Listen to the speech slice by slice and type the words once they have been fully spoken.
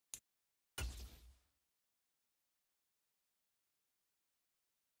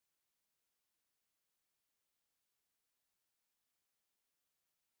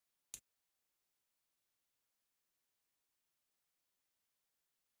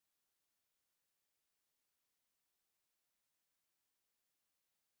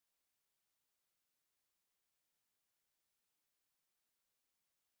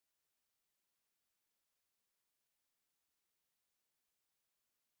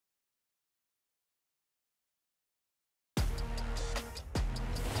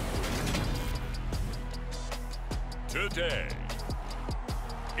Today,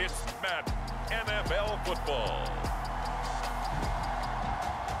 it's Madden NFL football.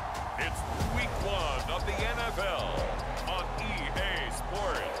 It's week 1 of the NFL on EA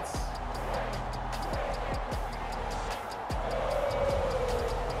Sports.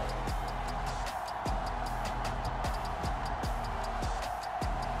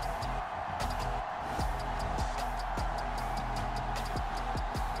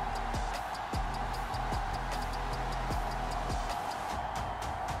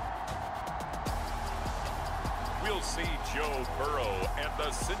 We'll see Joe Burrow and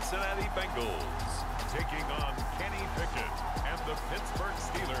the Cincinnati Bengals taking on Kenny Pickett and the Pittsburgh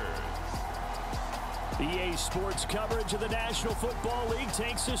Steelers. EA Sports coverage of the National Football League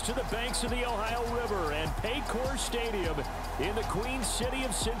takes us to the banks of the Ohio River and Paycor Stadium in the Queen City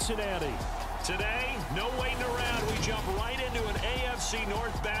of Cincinnati. Today, no waiting around. We jump right into an AFC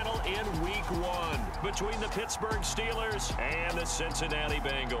North battle in Week 1 between the Pittsburgh Steelers and the Cincinnati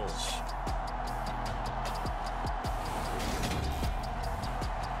Bengals.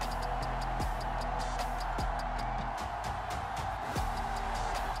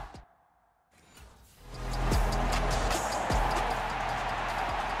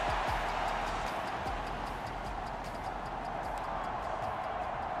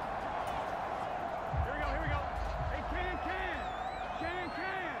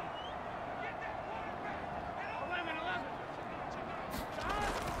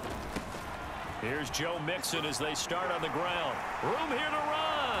 Here's Joe Mixon as they start on the ground. Room here to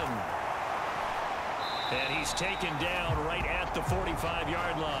run. And he's taken down right at the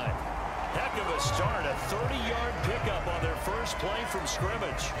 45-yard line. Heck of a start, a 30-yard pickup on their first play from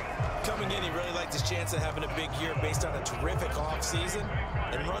scrimmage. Coming in, he really liked his chance of having a big year based on a terrific offseason.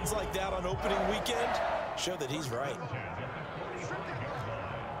 And runs like that on opening weekend show that he's right.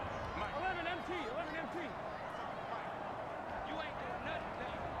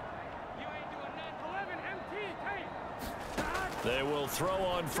 They will throw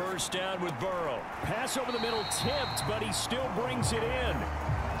on first down with Burrow. Pass over the middle tipped, but he still brings it in.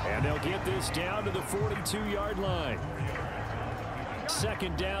 And they'll get this down to the 42-yard line.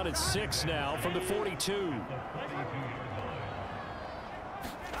 Second down at 6 now from the 42.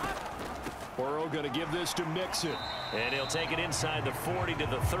 Burrow going to give this to Mixon. And he'll take it inside the 40 to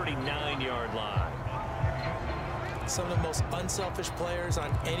the 39-yard line. Some of the most unselfish players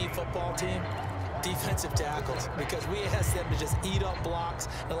on any football team, defensive tackles, because we ask them to just eat up blocks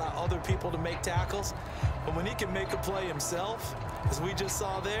and allow other people to make tackles. But when he can make a play himself, as we just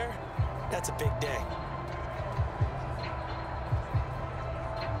saw there, that's a big day.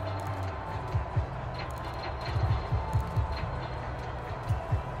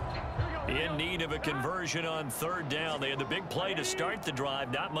 In need of a conversion on third down. They had the big play to start the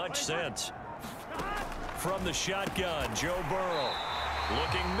drive. Not much sense. From the shotgun, Joe Burrow.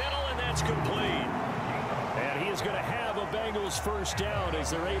 Looking middle, and that's complete. And he is going to have a Bengals first down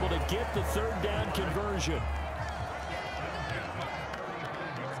as they're able to get the third down conversion.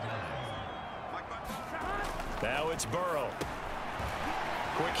 Now it's Burrow.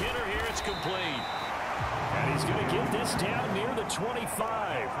 Quick hitter here, it's complete. And he's going to get this down near the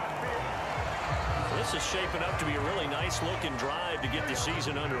 25. This is shaping up to be a really nice-looking drive to get the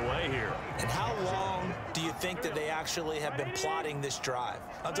season underway here. And how long do you think that they actually have been plotting this drive?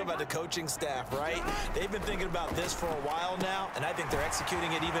 I'm talking about the coaching staff, right? They've been thinking about this for a while now, and I think they're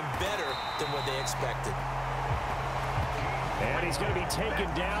executing it even better than what they expected. And he's going to be taken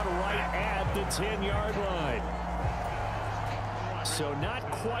down right at the 10-yard line. So not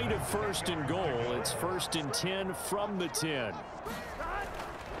quite a first and goal. It's first and 10 from the 10.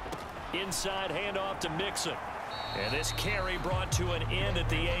 Inside handoff to Mixon. And this carry brought to an end at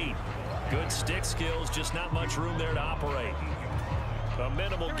the 8. Good stick skills, just not much room there to operate. A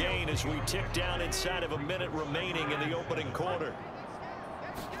minimal gain as we tick down inside of a minute remaining in the opening quarter.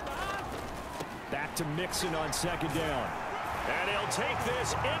 Back to Mixon on second down. And he'll take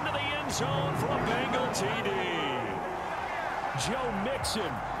this into the end zone for a Bengal TD. Joe Mixon,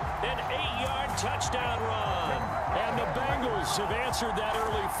 an 8-yard touchdown run. And the Bengals have answered that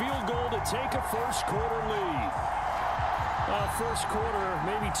early field goal to take a first-quarter lead. First quarter,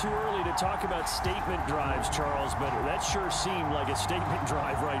 maybe too early to talk about statement drives, Charles, but that sure seemed like a statement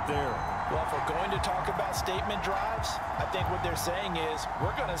drive right there. Well, if we're going to talk about statement drives, I think what they're saying is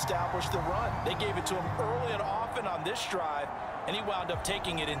we're going to establish the run. They gave it to him early and often on this drive, and he wound up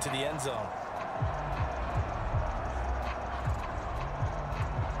taking it into the end zone.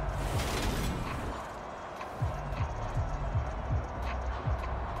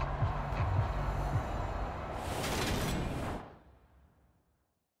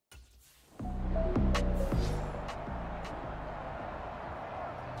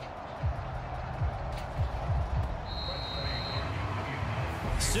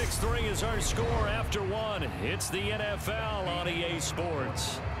 6-3 is our score after one. It's the NFL on EA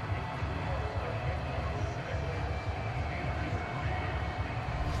Sports.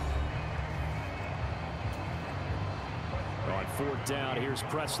 On fourth down, here's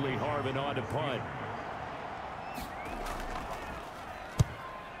Presley Harvin on to punt.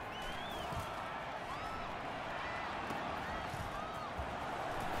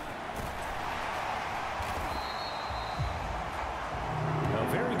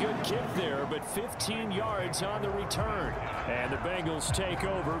 Kick there, but 15 yards on the return. And the Bengals take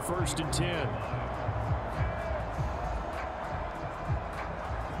over 1st and 10.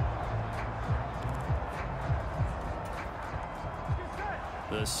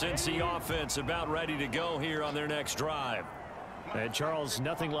 The Cincy offense about ready to go here on their next drive. And Charles,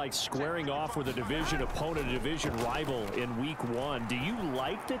 nothing like squaring off with a division opponent, a division rival in week 1. Do you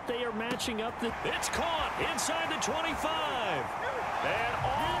like that they are matching up? It's caught inside the 25. And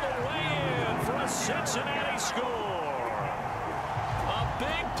all the way in for a Cincinnati score. A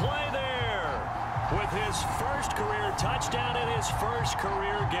big play there with his first career touchdown in his first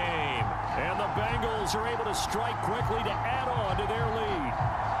career game. And the Bengals are able to strike quickly to add on to their lead.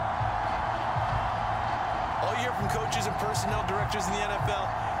 All you hear from coaches and personnel directors in the NFL,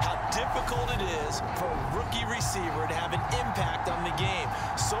 how difficult it is for a rookie receiver to have an impact on the game.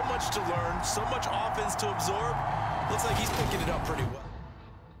 So much to learn, so much offense to absorb. Looks like he's picking it up pretty well.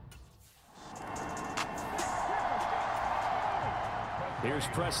 Here's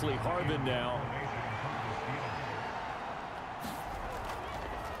Presley Harvin now.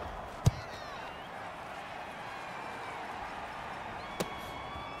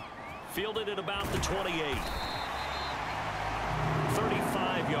 Fielded at about the 28.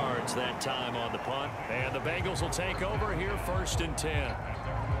 35 yards that time on the punt. And the Bengals will take over here 1st and 10.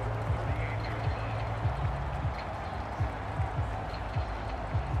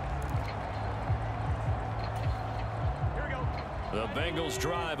 The Bengals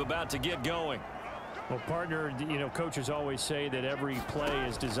drive about to get going. Well, partner, you know, coaches always say that every play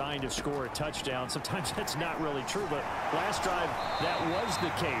is designed to score a touchdown. Sometimes that's not really true, but last drive, that was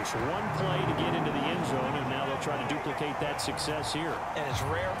the case. One play to get into the end zone, and now they'll try to duplicate that success here. And it's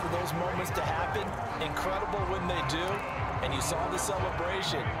rare for those moments to happen. Incredible when they do. And you saw the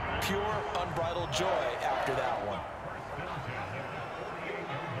celebration. Pure, unbridled joy after that one.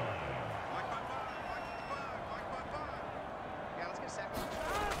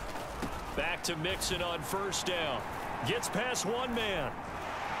 Back to Mixon on 1st down. Gets past one man.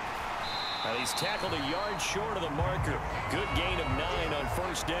 And he's tackled a yard short of the marker. Good gain of 9 on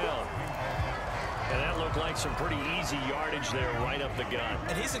 1st down. And that looked like some pretty easy yardage there right up the gut.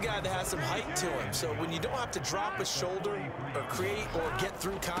 And he's a guy that has some height to him. So when you don't have to drop a shoulder or create or get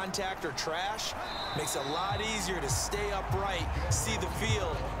through contact or trash, makes it a lot easier to stay upright, see the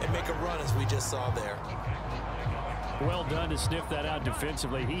field, and make a run as we just saw there. Well done to sniff that out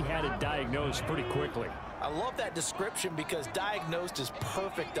defensively. He had it diagnosed pretty quickly. I love that description because diagnosed is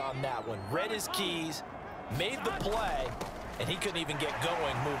perfect on that one. Read his keys, made the play, and he couldn't even get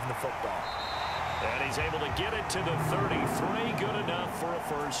going moving the football. And he's able to get it to the 33. Good enough for a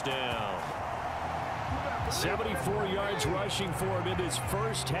 1st down. 74 yards rushing for him in his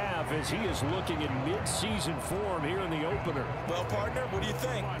first half as he is looking in mid-season form here in the opener. Well, partner, what do you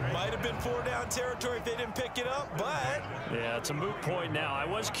think? Might have been 4-down territory if they didn't pick it up, but... Yeah, it's a moot point now. I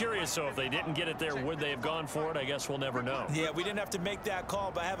was curious, so if they didn't get it there, would they have gone for it? I guess we'll never know. Yeah, we didn't have to make that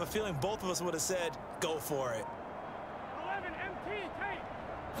call, but I have a feeling both of us would have said, go for it. 11 MT,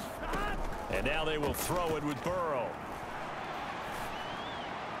 take. And now they will throw it with Burrow.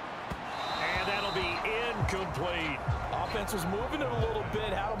 And that'll be incomplete. Offense was moving it a little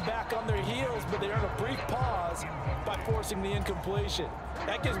bit, had them back on their heels, but they earned a brief pause by forcing the incompletion.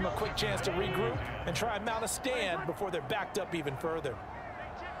 That gives them a quick chance to regroup and try and mount a stand before they're backed up even further.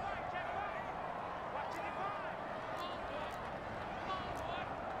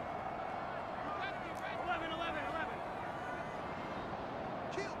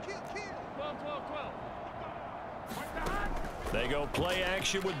 They go play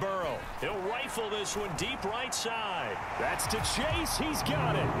action with Burrow. He'll rifle this one deep right side. That's to Chase. He's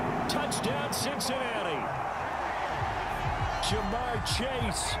got it. Touchdown, Cincinnati. Jamar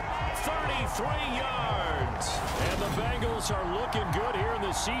Chase, 33 yards. And the Bengals are looking good here in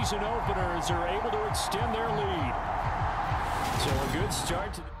the season opener as they're able to extend their lead. So a good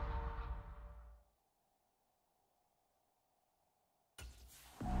start to...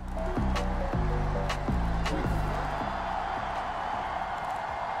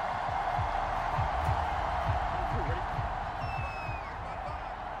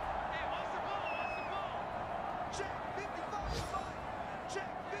 Check, 55, check.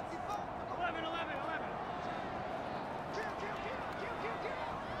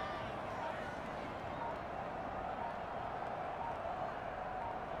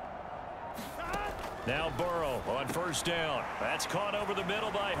 Now Burrow on first down. That's caught over the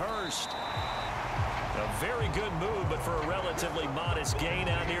middle by Hurst. A very good move, but for a relatively modest gain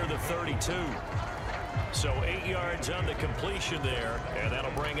out near the 32. So 8 yards on the completion there, and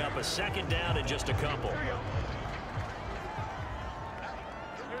that'll bring up a second down in just a couple.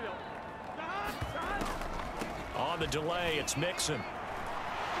 On the delay, it's Mixon.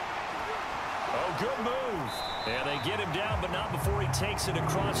 Oh, good move. And they get him down, but not before he takes it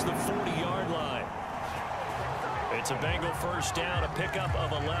across the 40-yard line. It's a Bengal first down, a pickup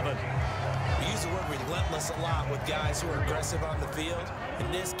of 11. We use the word relentless a lot with guys who are aggressive on the field. In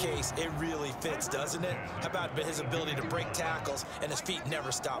this case, it really fits, doesn't it? How about his ability to break tackles and his feet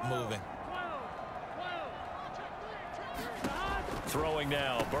never stop moving? Throwing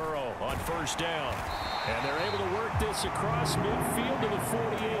now, Burrow on first down. And they're able to work this across midfield to the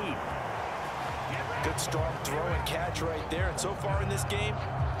 48. Good strong throw and catch right there. And so far in this game,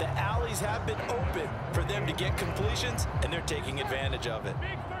 the alleys have been open for them to get completions, and they're taking advantage of it.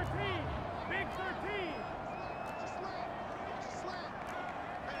 Big 13. Big 13.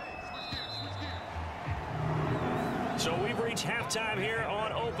 So we've reached halftime here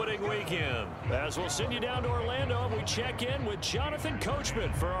on opening weekend. As we'll send you down to Orlando, and we check in with Jonathan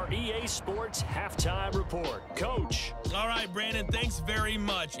Coachman for our EA Sports Halftime Report. Coach. All right, Brandon, thanks very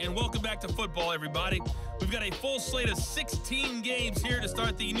much. And welcome back to football, everybody. We've got a full slate of 16 games here to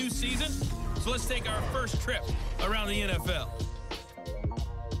start the new season. So let's take our first trip around the NFL.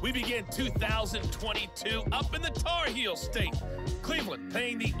 We begin 2022 up in the Tar Heel State. Cleveland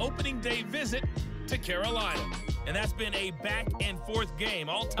paying the opening day visit to Carolina. And that's been a back-and-forth game,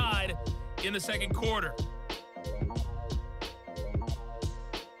 all tied in the second quarter.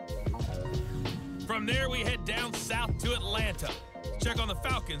 From there, we head down south to Atlanta. Check on the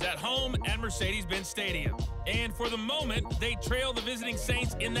Falcons at home at Mercedes-Benz Stadium. And for the moment, they trail the visiting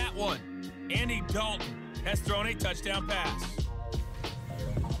Saints in that one. Andy Dalton has thrown a touchdown pass.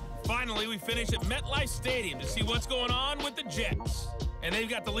 Finally, we finish at MetLife Stadium to see what's going on with the Jets. And they've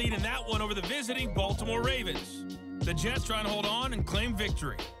got the lead in that one over the visiting Baltimore Ravens. The Jets trying to hold on and claim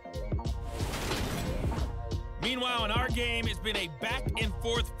victory. Meanwhile, in our game, it's been a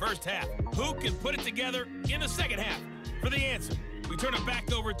back-and-forth first half. Who can put it together in the second half? For the answer, we turn it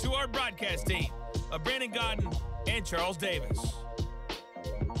back over to our broadcast team of Brandon Godden and Charles Davis.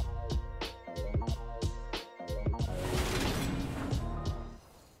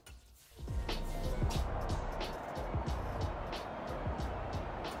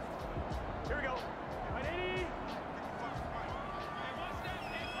 Here we go. 180.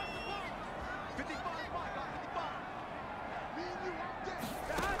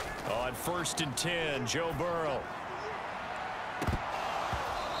 On first and 10, Joe Burrow.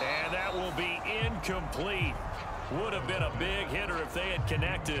 And that will be incomplete. Would have been a big hitter if they had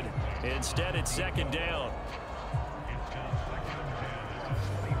connected. Instead, it's second down.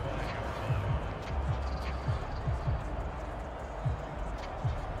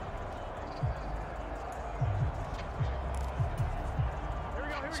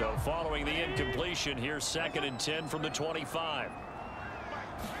 So following the incompletion, here's second and 10 from the 25.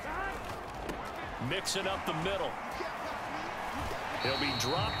 Mixing up the middle. He'll be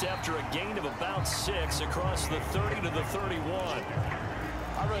dropped after a gain of about 6 across the 30 to the 31.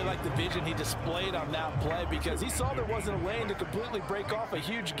 I really like the vision he displayed on that play because he saw there wasn't a lane to completely break off a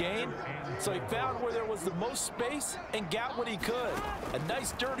huge gain. So he found where there was the most space and got what he could. A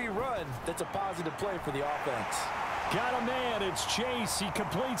nice dirty run that's a positive play for the offense. Got a man, it's Chase, he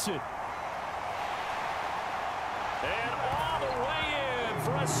completes it. And all the way in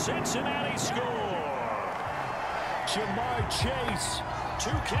for a Cincinnati score. Jamar Chase, 2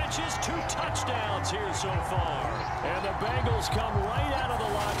 catches, 2 touchdowns here so far. And the Bengals come right out of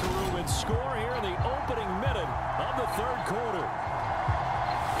the locker room and score here in the opening minute of the third quarter.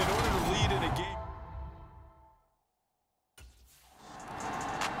 In order to lead in a game.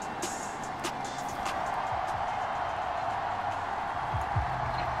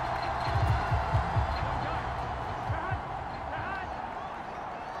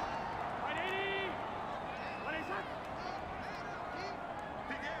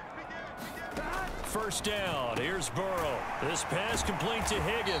 First down, here's Burrow. This pass complete to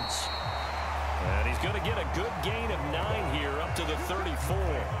Higgins. And he's going to get a good gain of 9 here up to the 34.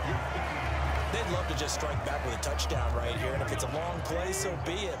 They'd love to just strike back with a touchdown right here, and if it's a long play, so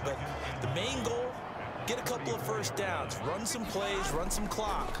be it. But the main goal Get a couple of first downs, run some plays, run some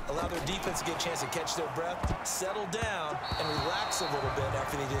clock, allow their defense to get a chance to catch their breath, settle down, and relax a little bit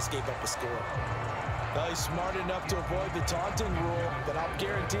after they just gave up a score. Well, he's smart enough to avoid the taunting rule, but I'll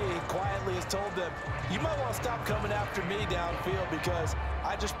guarantee he quietly has told them, you might want to stop coming after me downfield because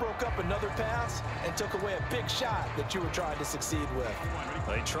I just broke up another pass and took away a big shot that you were trying to succeed with.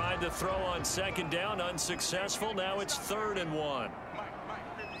 They tried to throw on second down, unsuccessful. Now it's 3rd and 1.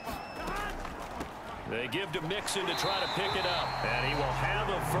 They give to Mixon to try to pick it up. And he will have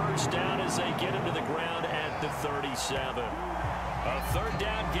a first down as they get him to the ground at the 37. A 3rd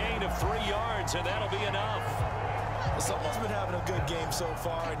down gain of 3 yards, and that'll be enough. Well, someone's been having a good game so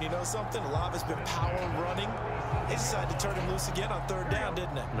far, and you know something? A lot of it's been power running. They decided to turn him loose again on 3rd down,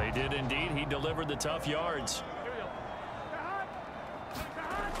 didn't they? They did indeed. He delivered the tough yards.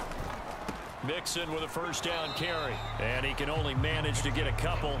 Mixon with a first down carry, and he can only manage to get a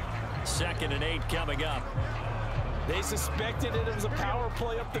couple. 2nd and 8 coming up. They suspected it was a power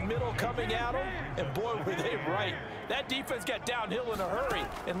play up the middle coming at them, and boy, were they right. That defense got downhill in a hurry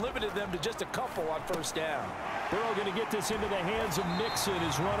and limited them to just a couple on first down. Burrow going to get this into the hands of Mixon,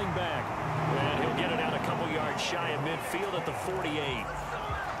 his running back. And he'll get it out a couple yards shy of midfield at the 48.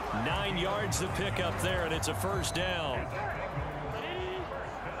 9 yards to pick up there, and it's a first down.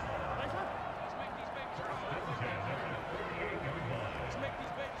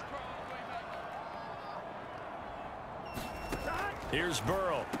 Here's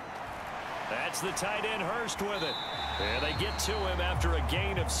Burrow. That's the tight end Hurst with it. And they get to him after a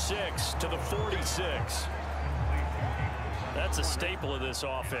gain of 6 to the 46. That's a staple of this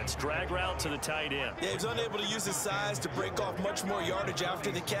offense. Drag route to the tight end. Yeah, he was unable to use his size to break off much more yardage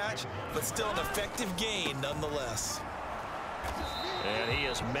after the catch, but still an effective gain nonetheless. And he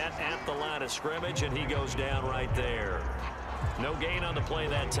is met at the line of scrimmage, and he goes down right there. No gain on the play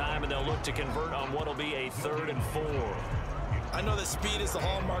that time, and they'll look to convert on what will be a 3rd and 4. I know that speed is the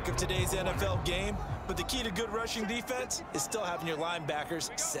hallmark of today's NFL game, but the key to good rushing defense is still having your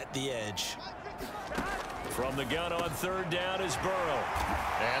linebackers set the edge. From the gun on 3rd down is Burrow.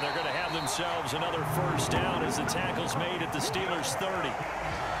 And they're going to have themselves another first down as the tackle's made at the Steelers' 30.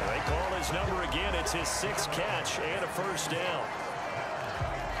 They call his number again. It's his 6th catch and a first down.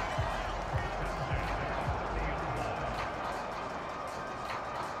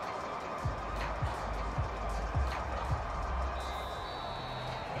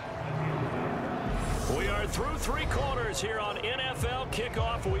 Through 3 quarters here on NFL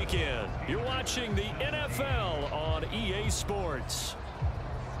Kickoff Weekend. You're watching the NFL on EA Sports.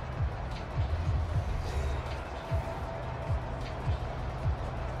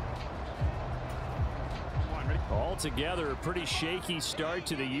 Altogether, a pretty shaky start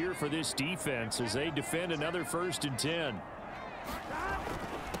to the year for this defense as they defend another 1st and 10.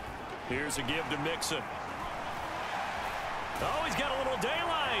 Here's a give to Mixon. Oh, he's got a little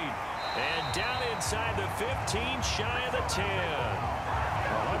daylight. And down inside the 15, shy of the 10.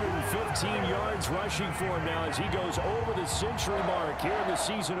 115 yards rushing for him now as he goes over the century mark here in the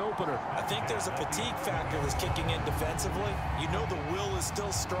season opener. I think there's a fatigue factor that's kicking in defensively. You know the will is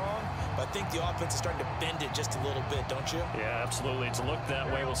still strong, but I think the offense is starting to bend it just a little bit, don't you? Yeah, absolutely. It's looked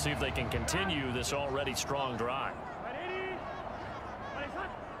that way. We'll see if they can continue this already strong drive.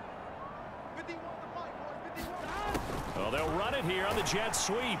 Well, they'll run it here on the jet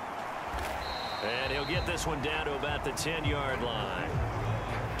sweep. And he'll get this one down to about the 10-yard line.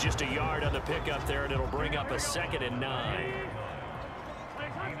 Just a yard on the pickup there, and it'll bring up a 2nd and 9.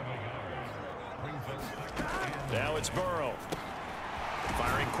 Now it's Burrow.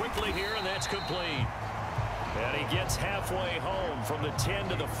 Firing quickly here, and that's complete. And he gets halfway home from the 10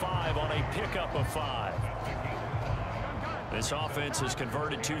 to the 5 on a pickup of 5. This offense has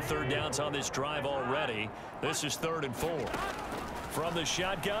converted 2 third downs on this drive already. This is 3rd and 4. From the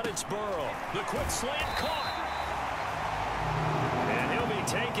shotgun, it's Burrow. The quick slant caught. And he'll be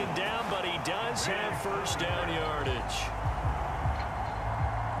taken down, but he does have first down yardage.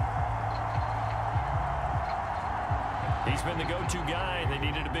 He's been the go-to guy. They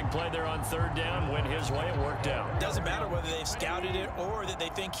needed a big play there on 3rd down. Went his way. It worked out. Doesn't matter whether they've scouted it or that they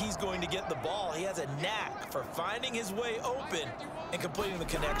think he's going to get the ball. He has a knack for finding his way open and completing the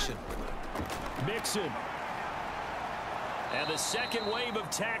connection. Mixon. And the 2nd wave of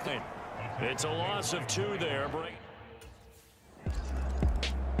tackling. It's a loss of 2 there.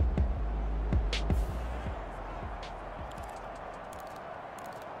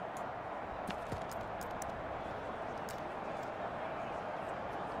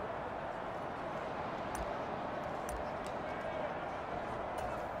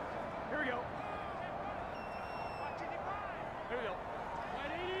 Here we go. Here we go.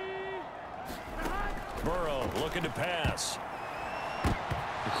 Burrow looking to pass.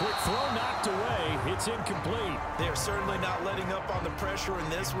 The quick throw knocked away. It's incomplete. They are certainly not letting up on the pressure in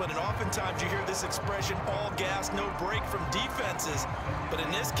this one, and oftentimes you hear this expression, all gas, no break from defenses. But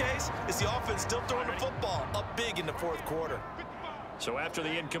in this case, it's the offense still throwing the football up big in the fourth quarter. So after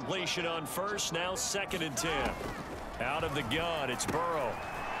the incompletion on first, now 2nd and 10. Out of the gun, it's Burrow.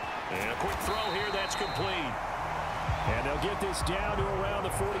 And a quick throw here, that's complete. And they'll get this down to around the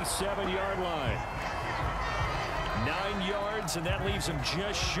 47-yard line. 9 yards, and that leaves them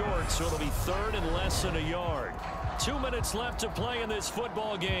just short, so it'll be 3rd and less than a yard. 2 minutes left to play in this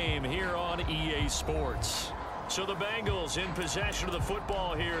football game here on EA Sports. So the Bengals in possession of the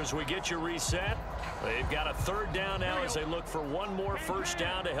football here as we get you reset. They've got a 3rd down now as they look for one more first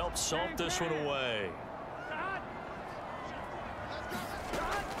down to help salt this one away.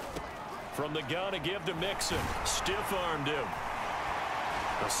 From the gun, a give to Mixon. Stiff-armed him.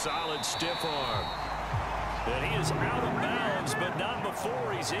 A solid stiff arm. And he is out of bounds, but not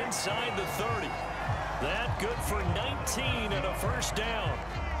before he's inside the 30. That good for 19 and a first down.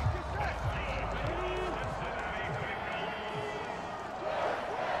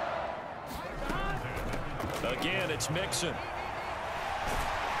 Again, it's Mixon.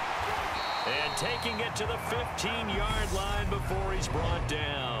 And taking it to the 15-yard line before he's brought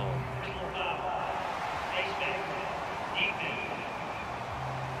down.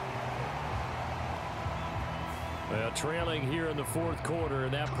 Well, trailing here in the fourth quarter,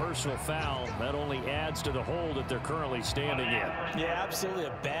 and that personal foul, that only adds to the hole that they're currently standing in. Yeah, absolutely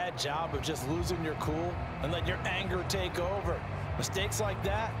a bad job of just losing your cool and letting your anger take over. Mistakes like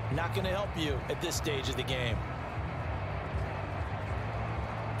that, not going to help you at this stage of the game.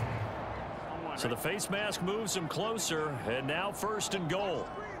 So the face mask moves him closer, and now 1st and goal.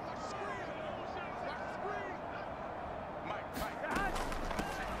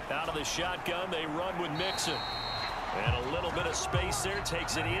 Out of the shotgun, they run with Mixon. And a little bit of space there,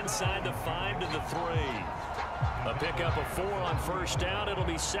 takes it inside the 5 to the 3. A pickup of 4 on first down. It'll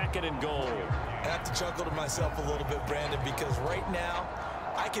be 2nd and goal. I have to chuckle to myself a little bit, Brandon, because right now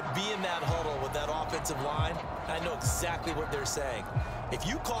I could be in that huddle with that offensive line, and I know exactly what they're saying. If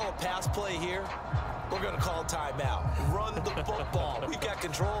you call a pass play here, we're going to call a timeout. Run the football. We've got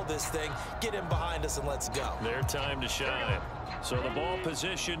control of this thing. Get in behind us and let's go. Their time to shine. So the ball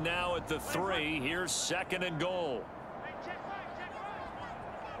position now at the 3. Here's 2nd and goal.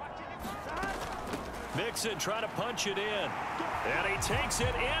 Mixon trying to punch it in. And he takes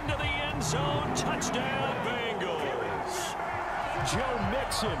it into the end zone. Touchdown, Bengals. Joe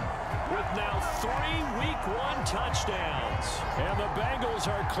Mixon with now 3 Week 1 touchdowns. And the Bengals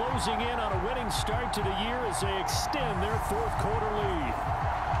are closing in on a winning start to the year as they extend their fourth quarter lead.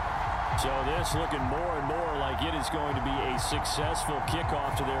 So this looking more and more like it is going to be a successful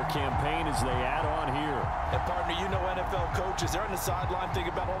kickoff to their campaign as they add on here. And partner, you know NFL coaches, they're on the sideline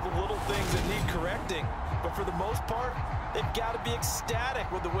thinking about all the little things that need correcting. But for the most part, they've got to be ecstatic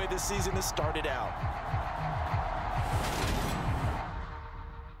with the way this season has started out.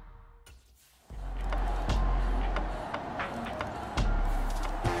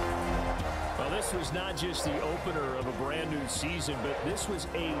 This was not just the opener of a brand new season, but this was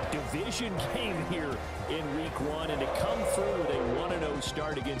a division game here in Week 1. And to come through with a 1-0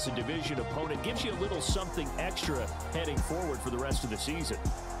 start against a division opponent gives you a little something extra heading forward for the rest of the season.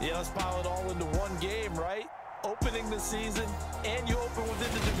 Yeah, let's pile it all into one game, right? Opening the season, and you open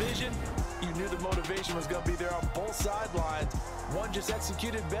within the division. You knew the motivation was going to be there on both sidelines. One just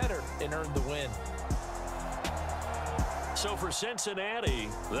executed better and earned the win. So for Cincinnati,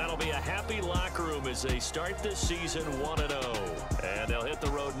 that'll be a happy locker room as they start this season 1-0. And they'll hit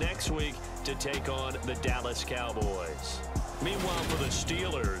the road next week to take on the Dallas Cowboys. Meanwhile, for the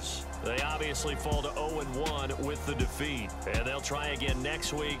Steelers, they obviously fall to 0-1 with the defeat. And they'll try again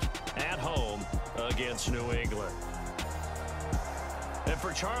next week at home against New England. And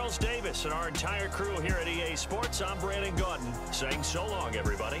for Charles Davis and our entire crew here at EA Sports, I'm Brandon Gaudin saying so long,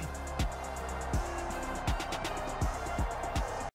 everybody.